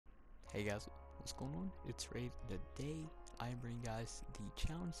Hey guys, what's going on? It's Ray. Today I am bringing guys the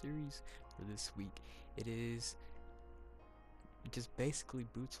challenge series for this week. It is just basically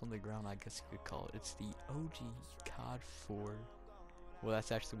boots on the ground, I guess you could call it. It's the OG COD4. Well,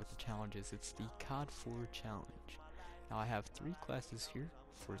 that's actually what the challenge is. It's the COD4 challenge. Now I have 3 classes here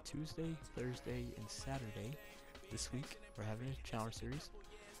for Tuesday, Thursday, and Saturday. This week we're having a challenge series.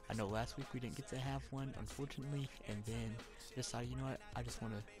 I know last week we didn't get to have one, unfortunately, and then decided, you know what, I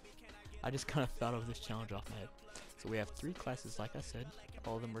just kind of thought of this challenge off my head. So we have 3 classes, like I said.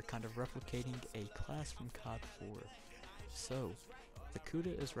 All of them are kind of replicating a class from COD4. So the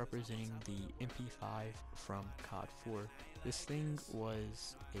CUDA is representing the MP5 from COD4. This thing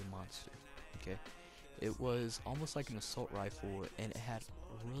was a monster. Okay, it was almost like an assault rifle, and it had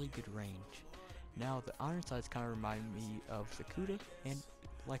really good range. Now the iron sights kind of remind me of the CUDA, and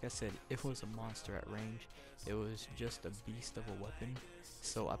like I said, it was a monster at range. It was just a beast of a weapon.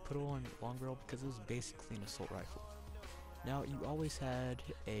 So I put it on long barrel because it was basically an assault rifle. Now you always had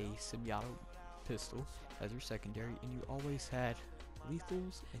a semi-auto pistol as your secondary, and you always had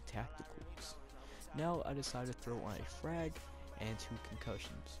lethals and tacticals. Now I decided to throw on a frag and 2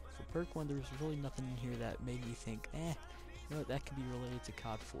 concussions. For perk 1, there was really nothing in here that made me think, you know what, that could be related to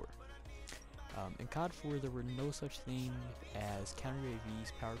COD 4. In COD 4, there were no such thing as counter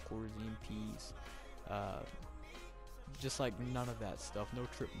UAVs, power cores, EMPs, just like none of that stuff. No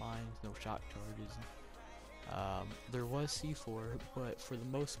trip mines, no shock charges. There was C4, but for the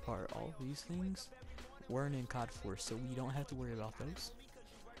most part, all of these things weren't in COD 4, so we don't have to worry about those.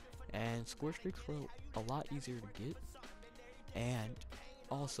 And score streaks were a lot easier to get. And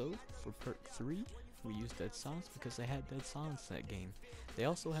also, for perk 3, we used dead silence because they had dead silence in that game. They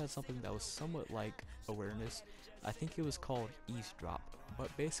also had something that was somewhat like awareness. I think it was called eavesdrop.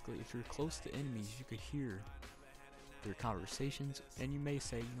 But basically, if you're close to enemies, you could hear their conversations, and you may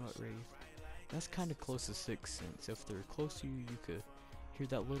say, you know what, Ray, that's kind of close to Sixth Sense. If they're close to you, you could hear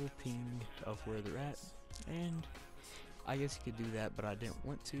that little ping of where they're at, and I guess you could do that, but I didn't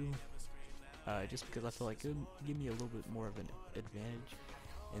want to, just because I feel like it would give me a little bit more of an advantage.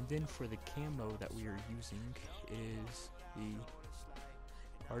 And then for the camo that we are using is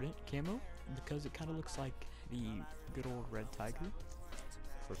the Ardent camo, because it kind of looks like the good old Red Tiger.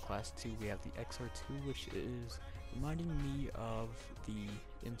 For class 2, we have the XR2, which is reminding me of the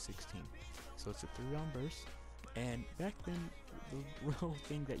M16. So it's a 3-round burst, and back then the real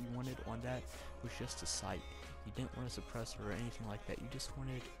thing that you wanted on that was just a sight. You didn't want a suppressor or anything like that, you just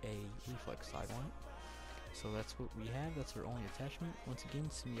wanted a reflex sight on it. So that's what we have, that's our only attachment. Once again,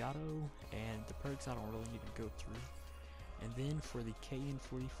 semi-auto, and the perks I don't really need to go through. And then for the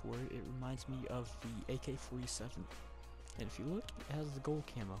KN44, it reminds me of the AK-47. And if you look, it has the gold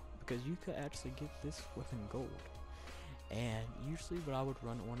camo, because you could actually get this weapon gold. And usually what I would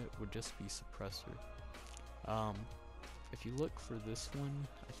run on it would just be suppressor. If you look for this one,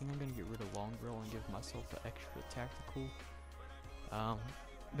 I think I'm going to get rid of long barrel and give myself an extra tactical.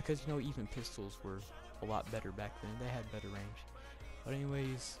 Because, you know, even pistols were a lot better back then. They had better range. But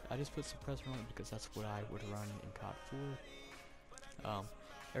anyways, I just put suppressor on it because that's what I would run in COD 4.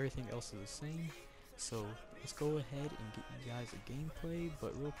 Everything else is the same. So let's go ahead and get you guys a gameplay.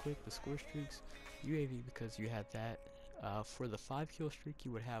 But real quick, the score streaks, UAV, because you had that. For the 5 kill streak,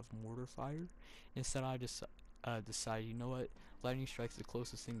 you would have mortar fire. Instead, I just decided, you know what, lightning strike's the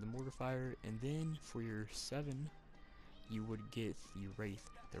closest thing to mortar fire. And then for your 7, you would get the Wraith.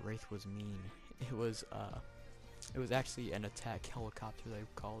 The Wraith was mean. It was actually an attack helicopter, they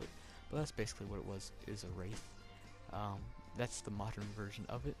would call it, but that's basically what it was, is a Wraith. That's the modern version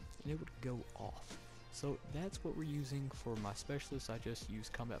of it, and it would go off. So that's what we're using for my specialist. I just use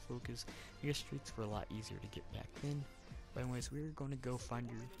combat focus. Your streaks were a lot easier to get back then. But anyways, we're gonna go find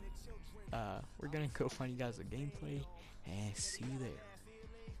you guys a gameplay, and see you there.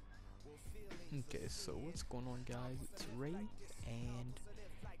 Okay, so what's going on, guys? It's Ray, and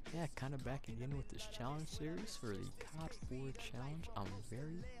yeah, kind of back again with this challenge series for the COD 4 challenge. I'm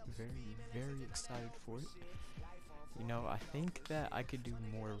very, very, very excited for it. You know, I think that I could do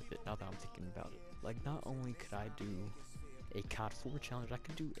more with it now that I'm thinking about it. Like, not only could I do a COD 4 challenge, I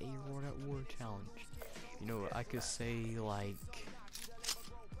could do a World at War challenge. You know, I could say, like,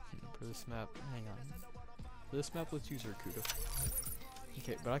 for this map, hang on. For this map, let's use our CUDA.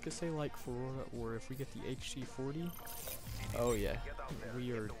 Okay, but I could say, like, for World at War, if we get the HG40, oh yeah,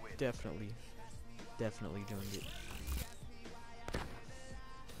 we are definitely doing it.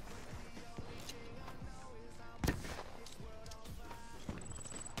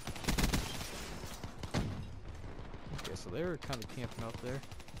 Okay, so they're kind of camping up there.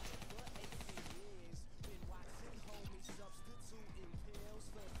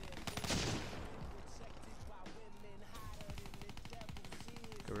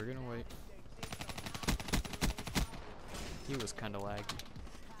 He was kind of laggy.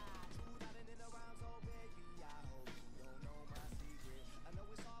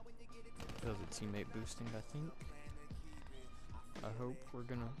 That was a teammate boosting, I think. I hope we're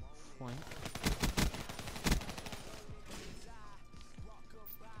gonna flank.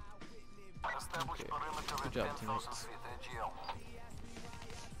 Okay, good job, teammates.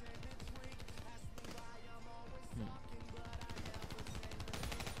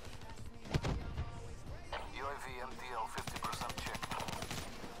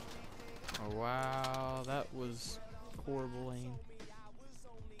 Oh wow, that was horrible aim.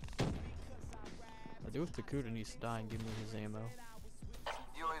 I do if the COD4 needs to die and give me his ammo.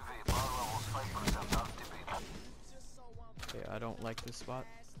 Okay, I don't like this spot.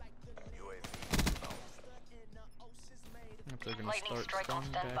 If they're gonna start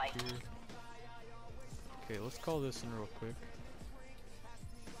spawning back here. Okay, let's call this in real quick.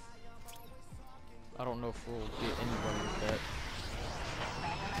 I don't know if we'll get anybody with that.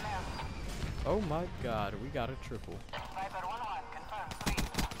 Oh my god, we got a triple.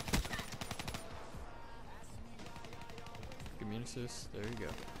 Give me an assist. There you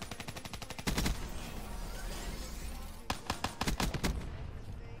go.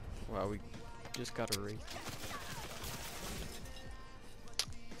 Wow, we just got a wraith.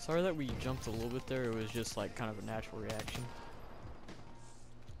 Sorry that we jumped a little bit there. It was just like kind of a natural reaction.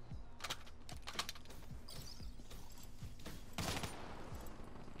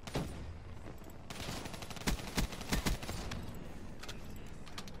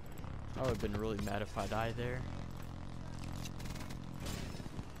 I would have been really mad if I died there.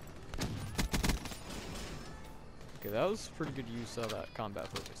 Okay, that was pretty good use of that combat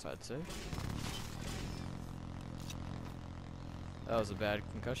focus, I'd say. That was a bad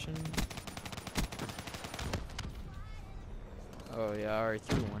concussion. Oh yeah, I already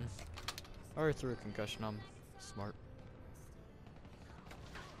threw one. I already threw a concussion, I'm smart.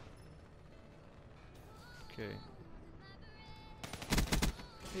 Okay.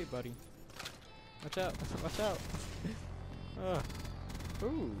 Hey buddy. Watch out, watch out!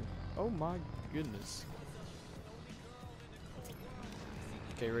 Ooh, oh my goodness.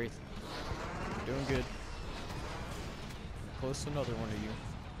 Okay, Wraith. You're doing good. Close to another one of you.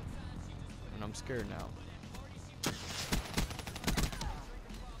 And I'm scared now.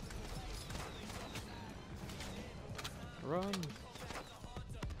 Run!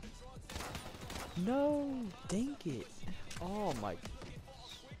 No! Dang it! Oh my...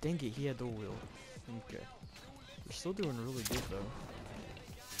 Dang it, he had the wheel. Okay. We're still doing really good though.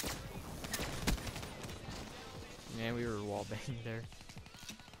 Man, we were wallbanging there.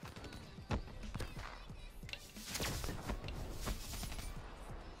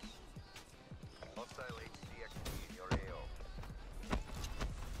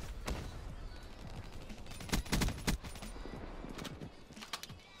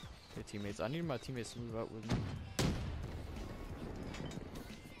 Okay, teammates. I need my teammates to move out with me.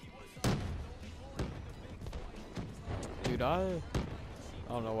 Dude, I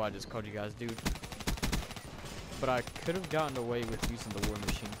don't know why I just called you guys dude. But I could have gotten away with using the war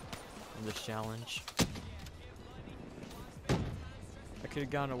machine in this challenge. I could have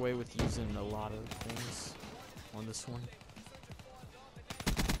gotten away with using a lot of things on this one.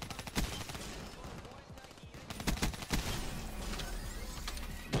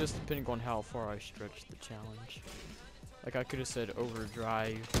 Just depending on how far I stretch the challenge. Like I could have said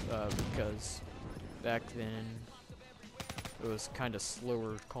overdrive because back then it was kind of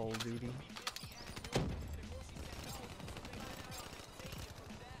slower Call of Duty.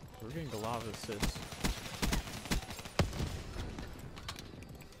 We're getting a lot of assists.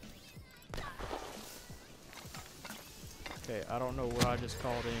 Okay, I don't know what I just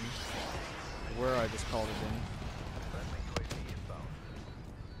called in. Where I just called it in.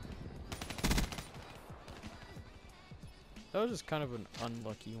 That was just kind of an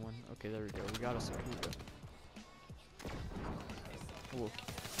unlucky one. Okay, there we go. We got us a COD4. Well,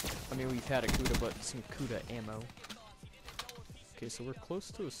 I mean, we've had a COD4, but some COD4 ammo. Okay, so we're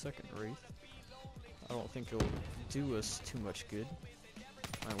close to a second Wraith. I don't think it'll do us too much good.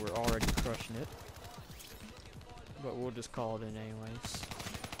 And we're already crushing it. But we'll just call it in anyways.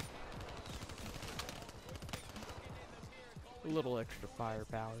 A little extra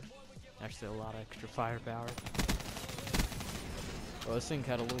firepower. Actually, a lot of extra firepower. Well, this thing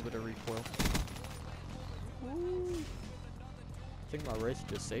had a little bit of recoil. Woo. I think my Wraith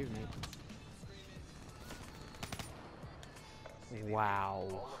just saved me.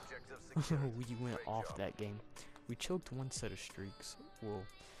 Wow. We went off that game. We choked one set of streaks. Well,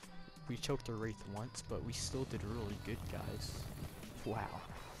 we choked the Wraith once, but we still did really good, guys. Wow.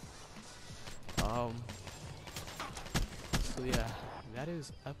 So yeah, that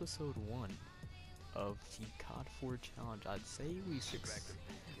is episode 1 of the COD4 challenge. I'd say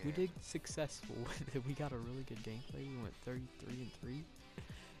we did successful. We got a really good gameplay. We went 33-3.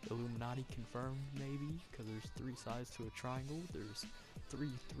 Illuminati confirmed, maybe, because there's 3 sides to a triangle. There's 3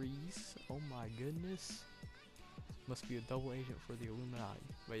 threes. Oh my goodness. Must be a double agent for the Illuminati.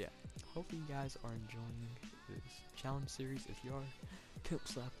 But yeah, hopefully you guys are enjoying this challenge series. If you are, pimp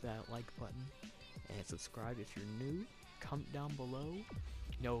slap that like button and subscribe if you're new. Comment down below,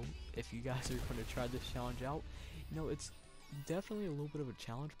 if you guys are going to try this challenge out. It's definitely a little bit of a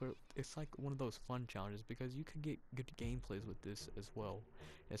challenge, but it's like one of those fun challenges because you could get good gameplays with this as well.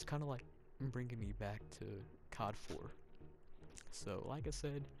 It's kind of like bringing me back to COD 4. So like I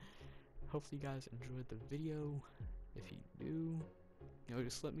said, hopefully you guys enjoyed the video. If you do,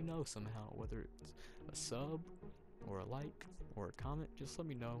 just let me know somehow, whether it's a sub or a like or a comment. Just let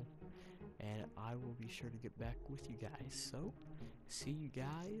me know and I will be sure to get back with you guys. So see you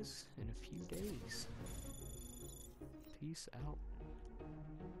guys in a few days. Peace out.